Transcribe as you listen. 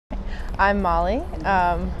I'm Molly.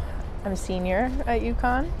 I'm a senior at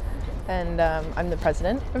UConn, and I'm the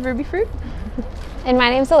president of Rubyfruit. And my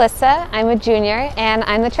name's Alyssa. I'm a junior, and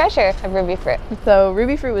I'm the treasurer of Rubyfruit. So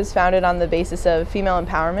Rubyfruit was founded on the basis of female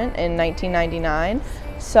empowerment in 1999.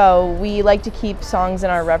 So we like to keep songs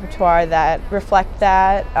in our repertoire that reflect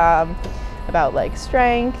that, about like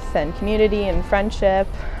strength and community and friendship.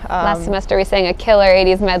 Last semester we sang a killer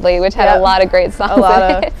 80s medley, which had a lot of great songs. A lot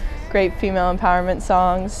of great female empowerment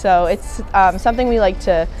songs. So it's something we like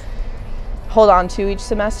to hold on to each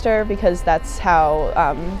semester because that's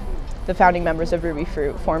how the founding members of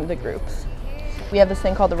Rubyfruit formed the group. We have this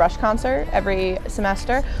thing called the Rush Concert every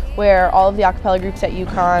semester where all of the a cappella groups at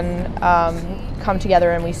UConn come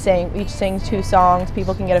together and we each sing 2 songs.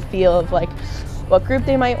 People can get a feel of like what group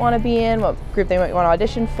they might want to be in, what group they might want to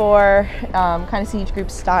audition for, kind of see each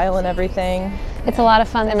group's style and everything. It's a lot of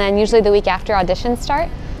fun, and then usually the week after auditions start.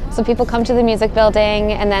 So people come to the music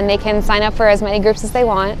building and then they can sign up for as many groups as they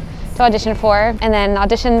want to audition for, and then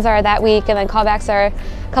auditions are that week, and then callbacks are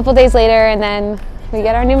a couple days later, and then we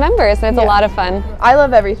get our new members, and it's a lot of fun. I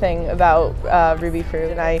love everything about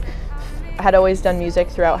Rubyfruit, and I had always done music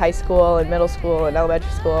throughout high school and middle school and elementary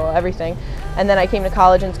school, everything. And then I came to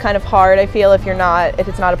college, and it's kind of hard, I feel, if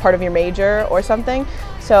it's not a part of your major or something.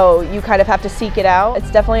 So you kind of have to seek it out. It's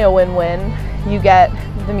definitely a win-win. You get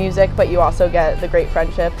the music, but you also get the great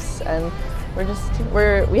friendships, and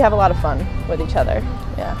we have a lot of fun with each other.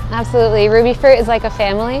 Yeah. Absolutely. Rubyfruit is like a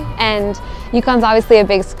family, and UConn's obviously a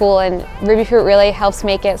big school, and Rubyfruit really helps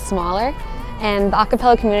make it smaller. And the a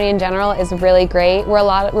cappella community in general is really great.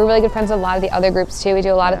 We're really good friends with a lot of the other groups too. We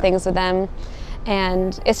do a lot of things with them.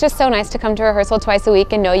 And it's just so nice to come to rehearsal twice a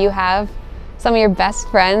week and know you have some of your best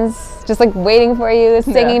friends just like waiting for you,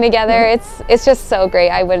 singing together. It's just so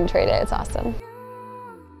great. I wouldn't trade it. It's awesome.